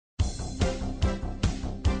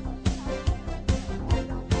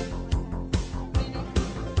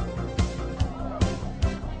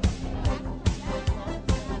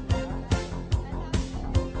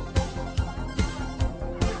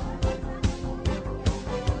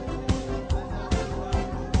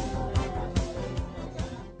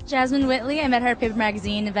Jasmine Whitley. I met her at Paper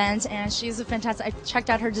Magazine event, and she's a fantastic. I checked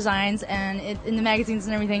out her designs and in the magazines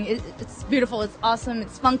and everything. It's beautiful. It's awesome.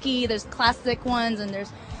 It's funky. There's classic ones, and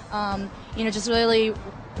there's, just really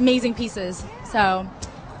amazing pieces. So,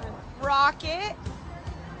 Rocket.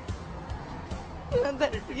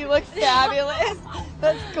 You look fabulous.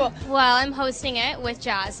 That's cool. Well, I'm hosting it with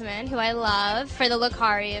Jasmine, who I love, for the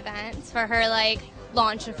Cari event, for her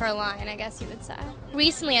launch of her line, I guess you would say.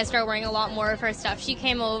 Recently I started wearing a lot more of her stuff. She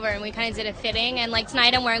came over and we kind of did a fitting, and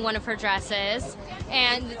tonight I'm wearing one of her dresses,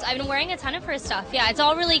 and I've been wearing a ton of her stuff. Yeah, it's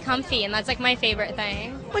all really comfy, and that's my favorite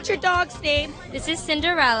thing. What's your dog's name? This is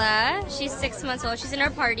Cinderella. She's 6 months old. She's in her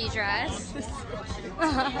party dress.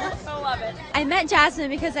 I love it. I met Jasmine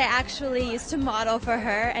because I actually used to model for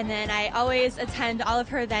her, and then I always attend all of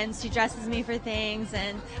her events. She dresses me for things,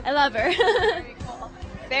 and I love her. Very cool.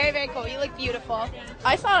 Very, very cool. You look beautiful.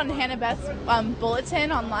 I saw it on Hannah Beth's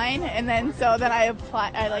bulletin online, and then I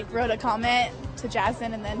applied. I wrote a comment to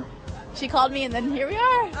Jasmine, and then she called me, and then here we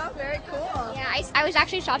are. Oh, very cool. Yeah, I was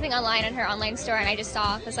actually shopping online on her online store, and I just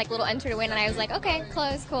saw this little enter to win, and I was like, okay,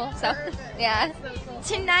 clothes, cool. So, yeah.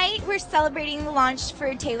 Tonight we're celebrating the launch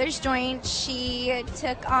for Taylor's Joint. She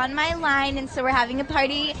took on my line, and so we're having a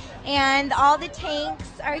party, and all the tanks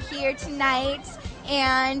are here tonight,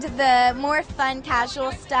 and the more fun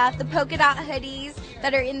casual stuff, the polka dot hoodies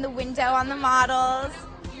that are in the window on the models.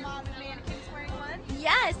 Mom and mannequins wearing one?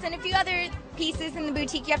 Yes, and a few other pieces in the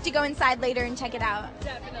boutique. You have to go inside later and check it out.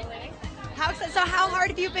 Definitely. So how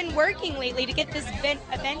hard have you been working lately to get this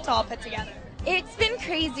event all put together? It's been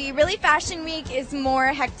crazy. Really, Fashion Week is more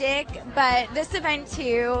hectic, but this event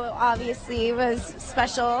too, obviously, was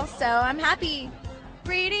special, so I'm happy.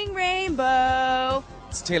 Reading Rainbow.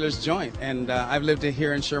 It's Taylor's Joint, and I've lived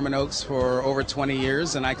here in Sherman Oaks for over 20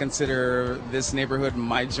 years, and I consider this neighborhood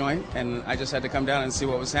my joint, and I just had to come down and see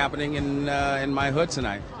what was happening in my hood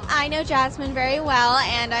tonight. I know Jasmine very well,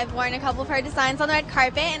 and I've worn a couple of her designs on the red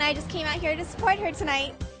carpet, and I just came out here to support her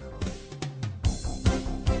tonight.